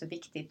för att det är så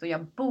viktigt och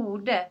jag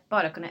borde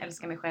bara kunna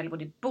älska mig själv och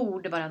det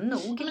borde vara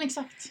nog. Men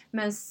exakt.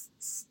 Men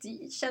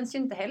det känns ju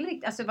inte heller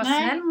riktigt, alltså vara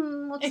snäll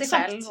mot sig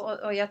själv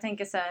och jag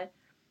tänker så här.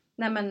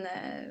 Nej men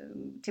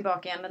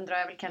tillbaka igen, den drar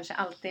jag väl kanske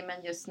alltid,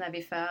 men just när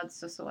vi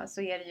föds och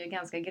så är det ju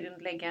ganska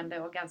grundläggande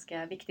och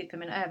ganska viktigt för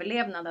min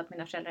överlevnad att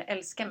mina föräldrar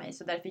älskar mig.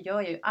 Så därför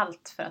gör jag ju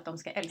allt för att de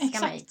ska älska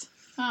mig.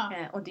 Ja.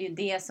 Och det är ju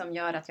det som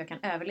gör att jag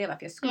kan överleva,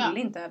 för jag skulle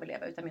inte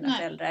överleva utan mina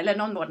föräldrar. Eller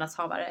någon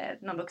vårdnadshavare,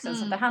 någon vuxen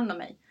som tar hand om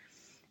mig.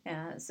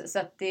 Så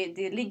att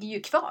det ligger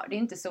ju kvar, det är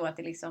inte så att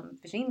det liksom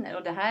försvinner.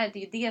 Och det är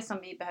ju det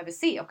som vi behöver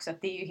se också,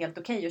 att det är ju helt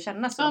okej att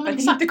känna så. För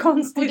det är inte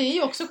konstigt. Och det är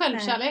ju också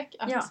självkärlek.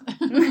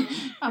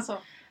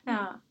 Alltså...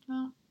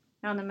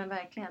 Ja, nej men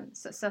verkligen.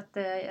 Så att,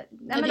 det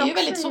är ju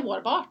väldigt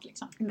sårbart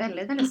liksom.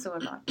 Väldigt, väldigt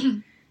sårbart.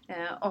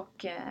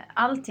 Och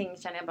allting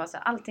känner jag bara så,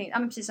 allting,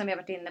 precis som vi har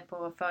varit inne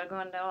på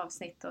föregående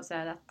avsnitt och så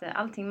här, att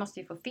allting måste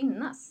ju få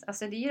finnas.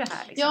 Alltså det är ju det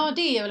här liksom. Ja,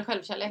 det är väl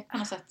självkärlek på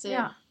något sätt.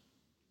 Ja.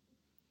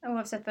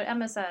 Oavsett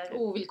för, så här,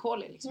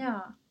 ovillkorlig liksom.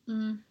 Ja.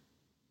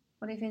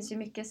 Och det finns ju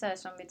mycket så här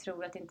som vi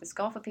tror att det inte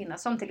ska få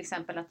finnas. Som till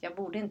exempel att jag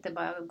borde inte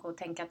bara gå och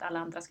tänka att alla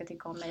andra ska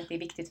tycka om mig. Att det är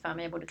viktigt för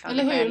mig. Jag borde klara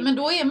mig själv. Eller hur? Men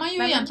då är man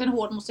ju egentligen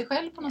hård mot sig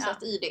själv på något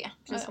sätt i det.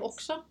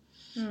 Också.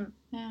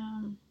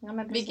 Ja,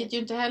 men vilket ju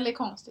inte heller är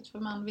konstigt. För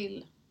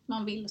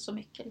man vill så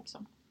mycket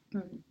liksom.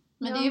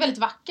 Men det är ju väldigt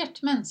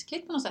vackert,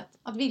 mänskligt på något sätt.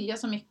 Att vilja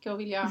så mycket och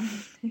vilja...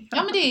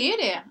 Ja, men det är ju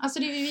det. Alltså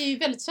vi är ju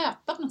väldigt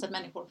söta på något sätt,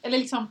 människor. Eller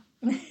liksom...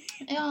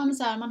 Ja, men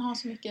så här, man har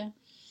så mycket...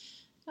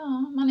 Ja,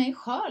 man är ju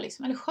skör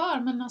liksom. Eller skör,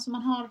 men alltså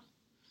man har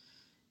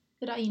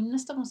det där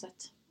innersta på något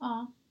sätt.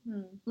 Ja.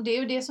 Och det är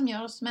ju det som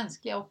gör oss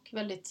mänskliga och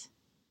väldigt...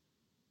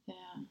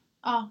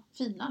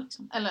 fina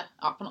liksom. Eller,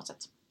 ja, på något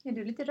sätt. Är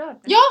du lite rörd?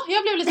 Ja,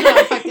 jag blev lite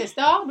rörd faktiskt.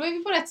 Ja, då är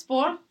vi på rätt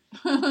spår.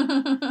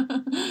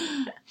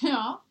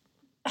 Ja.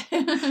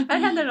 Här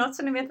händer något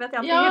så ni vet att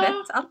allt är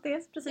rätt. Allt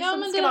är precis som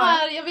det ska vara.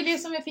 Här,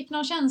 jag fick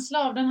någon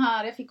känsla av den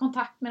här, jag fick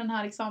kontakt med den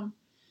här liksom,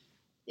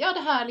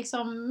 det här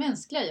liksom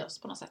mänskliga i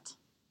oss på något sätt.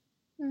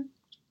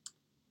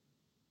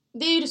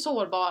 Det är ju det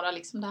sårbara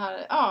liksom, det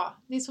här,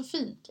 det är så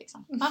fint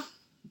liksom. Va?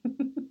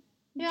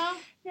 Ja,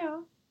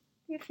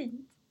 det är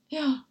fint.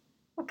 Ja.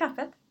 Och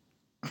kaffet.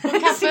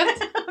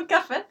 Och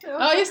kaffet.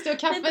 Ja, just det, och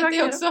kaffet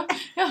är också.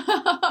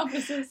 Ja,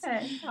 precis.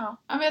 Ja.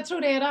 Men jag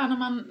tror det är det här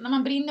när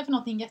man brinner för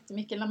någonting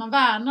jättemycket, eller när man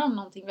värnar om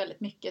någonting väldigt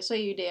mycket, så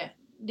är ju det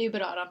är ju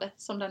berörande,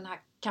 som den här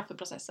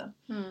kaffeprocessen.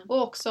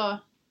 Och också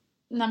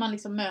när man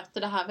liksom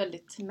möter det här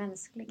väldigt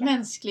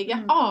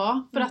mänskliga.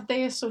 Ja, för att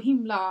det är så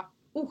himla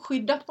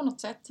oskyddat på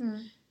något sätt.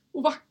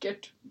 Och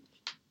vackert.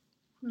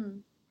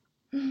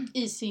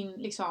 I sin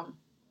liksom,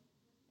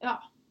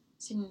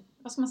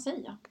 vad ska man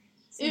säga?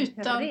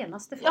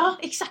 Renaste form. Ja,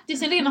 exakt, i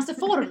sin renaste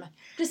form.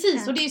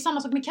 Precis, och det är ju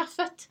samma sak med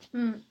kaffet.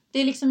 Det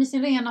är liksom i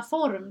sin rena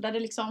form, där det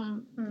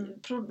liksom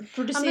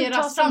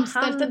produceras,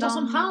 framställt, det tas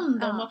om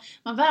hand om, och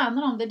man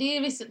värnar om det.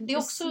 Det är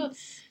också...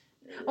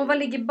 Och vad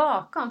ligger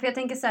bakom? För jag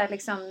tänker så här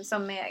liksom,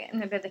 som med,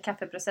 nu blev det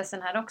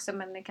kaffeprocessen här också,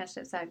 men det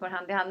kanske så här går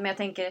hand i hand. Men jag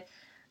tänker,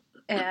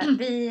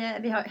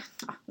 vi har,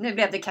 nu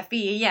blev det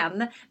kafé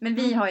igen, men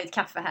vi har ju ett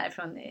kaffe här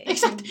från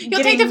exakt,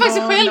 jag tänkte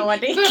faktiskt själv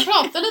börja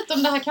prata lite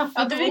om det här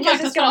kaffet. Vi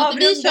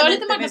kör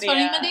lite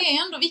marknadsföring, men det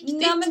är ändå viktigt.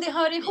 Nej, men det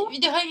hör ihop.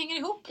 Det hänger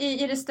ihop.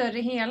 I det större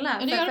hela.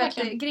 Ja, det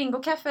för att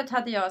Gringo-kaffet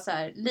hade jag så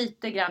här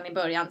lite grann i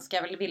början, ska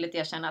jag väl villigt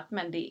erkänna, att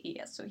men det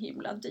är så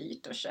himla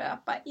dyrt att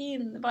köpa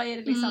in. Vad är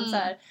det liksom så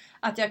här,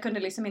 att jag kunde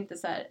liksom inte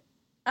så här,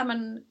 ja,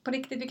 men på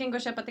riktigt, vi kan gå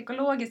och köpa ett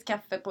ekologiskt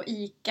kaffe på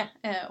ICA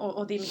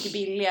och det är mycket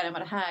billigare än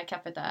vad det här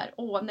kaffet är.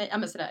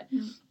 Men sådär.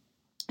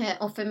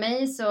 Och för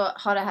mig så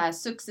har det här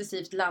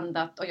successivt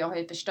landat, och jag har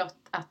ju förstått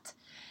att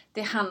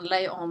det handlar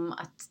ju om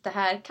att det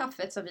här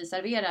kaffet som vi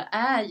serverar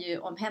är ju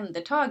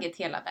omhändertaget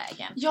hela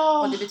vägen.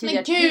 Ja, och det betyder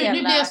men gud,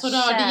 nu blir jag så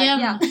rörd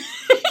igen.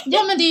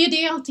 Ja, men det är ju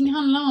det allting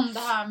handlar om, det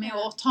här med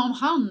att ta om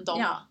hand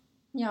om.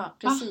 Ja,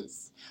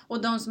 precis.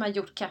 Och de som har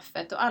gjort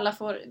kaffet, och alla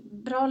får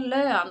bra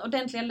lön,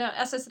 ordentliga lön.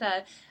 Alltså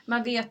sådär,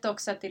 man vet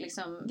också att det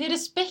liksom... Det är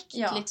respekt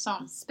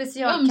liksom.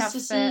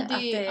 Specialkaffe. Att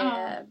det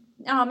är,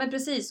 ja, men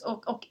precis.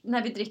 Och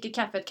när vi dricker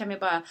kaffet kan vi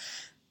bara...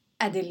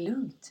 Är det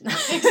lugnt?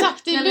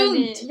 Exakt, det är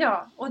lugnt.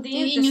 Och det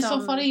är inte ingen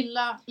som far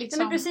illa. Liksom.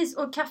 Nej, men precis,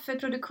 och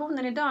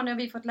kaffeproduktionen idag, nu har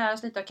vi fått lära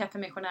oss lite av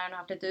kaffemissionären och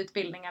haft lite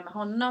utbildningar med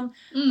honom.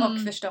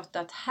 Och förstått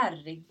att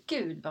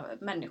herregud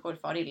vad människor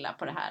far illa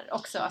på det här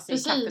också. Alltså i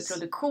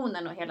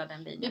kaffeproduktionen och hela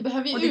den linjen. Vi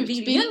behöver ju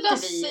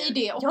utbildas i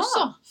det också.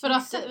 Ja, för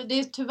att det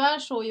är tyvärr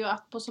så ju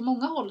att på så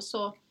många håll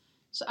så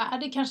är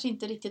det kanske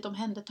inte riktigt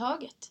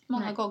omhändertaget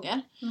många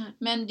gånger.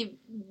 Men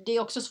det är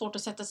också svårt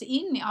att sätta sig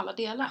in i alla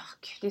delar.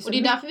 Och det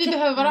är därför vi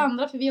behöver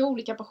varandra, för vi har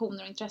olika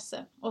passioner och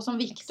intressen. Och som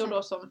Viktor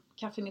då, som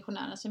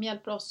kaffemissionären som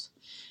hjälper oss.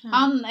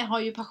 Han har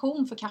ju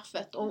passion för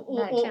kaffet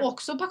och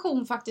också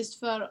passion faktiskt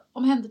för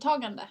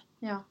omhändertagande.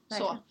 Ja,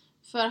 så.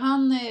 För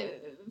han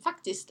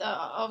faktiskt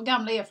av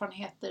gamla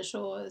erfarenheter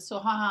så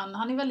har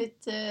han är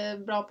väldigt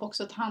bra på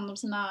också att ta hand om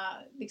sina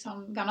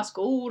liksom, gamla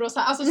skor och så.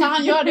 Alltså, så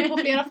han gör det på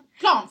flera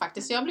plan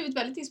faktiskt. Så jag har blivit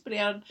väldigt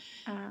inspirerad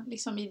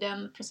liksom, i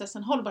den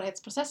processen,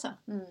 hållbarhetsprocessen.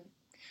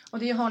 Och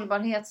det är ju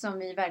hållbarhet som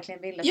vi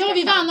verkligen vill. Ja,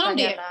 vi värnar om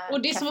det.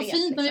 Och det som var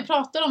fint när vi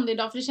pratar om det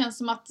idag, för det känns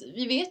som att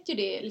vi vet ju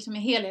det liksom,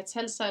 med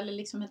helhetshälsa eller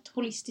liksom ett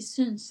holistiskt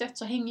synsätt,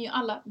 så hänger ju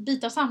alla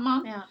bitar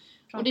samman. Ja.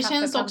 Och det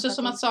känns också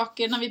som att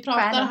saker, när vi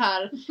pratar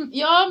här,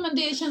 ja, men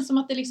det känns som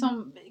att det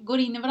liksom går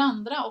in i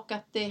varandra och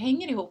att det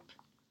hänger ihop.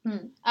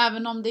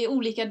 Även om det är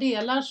olika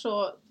delar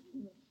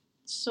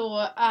så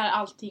är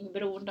allting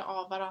beroende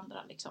av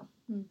varandra liksom.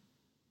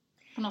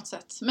 På något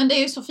sätt. Men det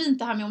är ju så fint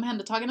det här med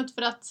omhändertagandet,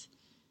 för att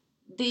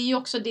det är ju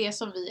också det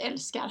som vi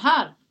älskar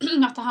här,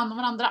 att ta hand om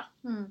varandra.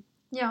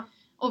 Ja.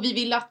 Och vi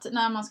vill att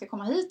när man ska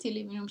komma hit till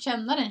Living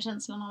känna den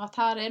känslan av att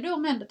här är du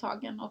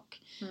omhändertagen och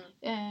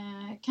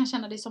kan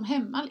känna dig som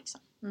hemma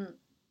liksom.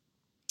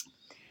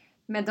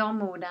 Med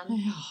de orden.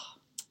 Ja,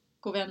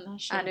 god vänner.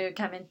 Så. Nu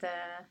kan vi inte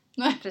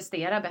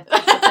prestera bättre,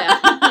 så att säga.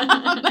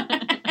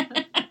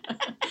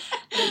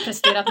 Vi har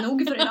presterat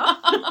nog för idag.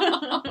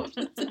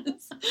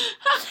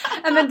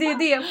 Men det är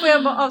det. Får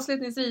jag bara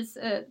avslutningsvis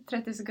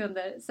 30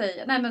 sekunder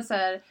säga.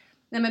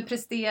 Nej men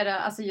prestera,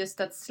 alltså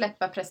just att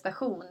släppa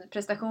prestation.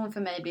 Prestation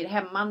för mig blir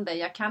hämmande.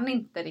 Jag kan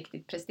inte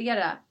riktigt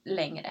prestera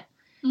längre.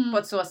 På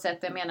ett så sätt,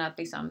 jag menar att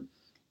liksom,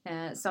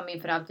 som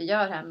inför allt vi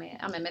gör här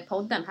med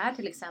podden här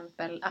till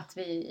exempel. Att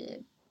vi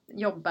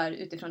jobbar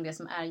utifrån det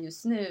som är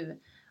just nu.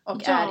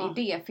 Och är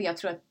i det. För jag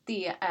tror att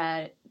det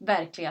är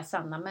verkliga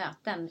sanna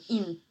möten.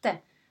 Inte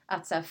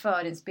att så här,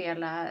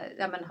 förinspela,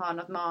 ha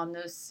något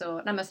manus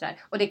och sådär.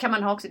 Och det kan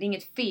man ha också, det är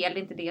inget fel, det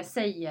är inte det jag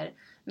säger.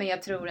 Men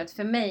jag tror att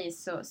för mig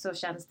så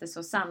känns det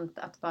så sant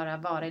att bara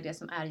vara i det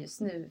som är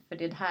just nu. För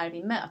det är här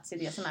vi möts, i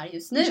det som är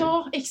just nu.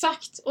 Ja,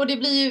 exakt. Och det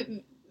blir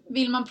ju,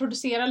 vill man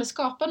producera eller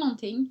skapa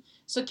någonting,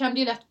 så kan det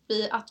ju lätt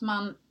bli att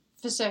man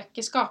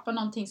försöker skapa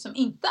någonting som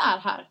inte är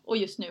här och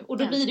just nu. Och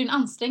då blir det en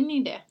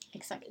ansträngning det.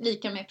 Exakt.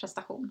 Lika med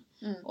prestation.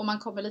 Och man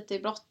kommer lite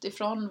bort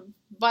ifrån,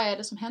 vad är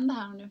det som händer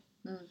här och nu?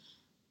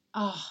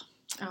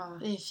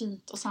 Det är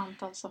fint och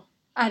sant alltså.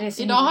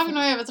 Idag har vi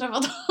nog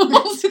överträffat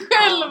oss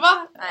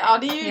själva. Ja,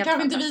 det är ju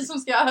kanske inte vi som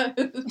ska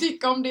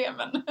tycka om det,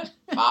 men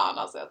fan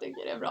alltså, jag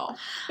tycker det är bra.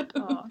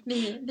 Ja,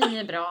 vi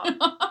är bra.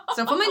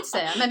 Så får man inte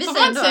säga, men vi så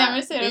säger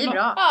ändå vi är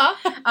bra.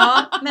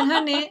 Men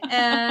hörni,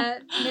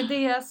 med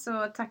det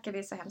så tackar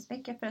vi så hemskt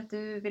mycket för att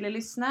du ville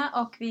lyssna,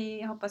 och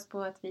vi hoppas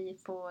på att vi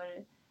får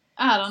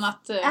äran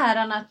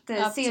att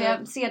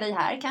se dig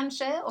här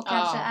kanske. Och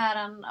kanske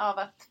äran av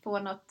att få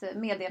något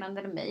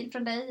meddelande eller mejl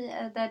från dig.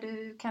 Där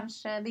du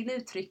kanske vill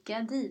uttrycka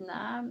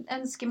dina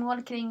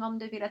önskemål kring om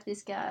du vill att vi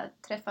ska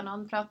träffa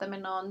någon, prata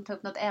med någon, ta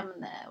upp något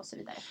ämne och så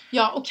vidare.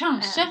 Ja, och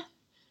kanske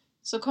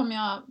så kommer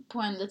jag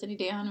på en liten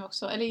idé här nu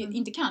också. Eller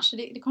inte kanske,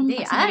 det kommer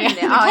det är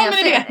det. Ja, jag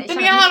ser det. Den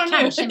är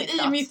här och nu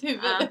i mitt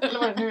huvud. Eller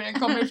var nu den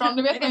kommer ifrån,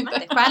 det vet jag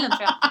inte. Själen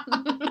tror jag.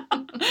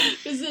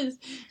 Precis.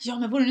 Ja,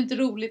 men vore det inte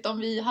roligt om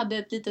vi hade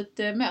ett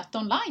litet möte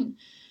online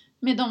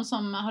med de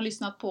som har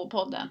lyssnat på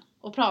podden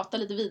och prata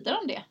lite vidare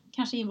om det.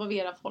 Kanske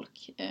involvera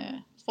folk.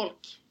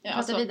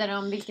 Prata vidare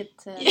om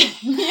vilket...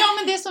 Ja,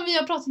 men det som vi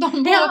har pratat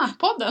om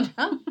på podden.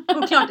 Ja,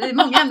 och klart, det är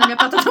många ämnen vi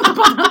har pratat om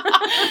på podden.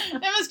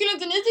 Nej, men skulle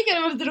inte ni tycka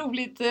det var lite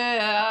roligt,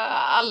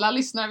 alla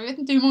lyssnare, vi vet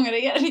inte hur många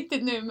det är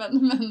riktigt nu,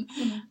 men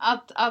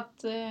att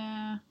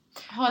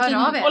ha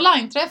ett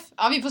online-träff,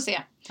 ja vi får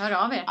se. Hör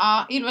av er.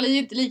 Ja, Ylva-Li är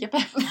inte lika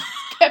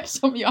pepp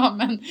som jag,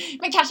 men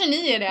kanske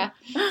ni är det.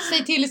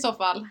 Säg till i så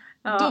fall.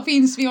 Ja. Då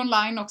finns vi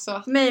online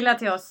också. Maila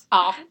till oss.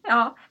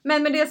 Ja.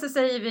 Men med det så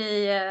säger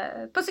vi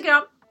puss och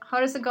kram. Ha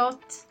det så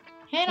gott.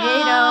 Hej då!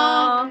 Hej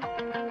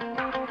då!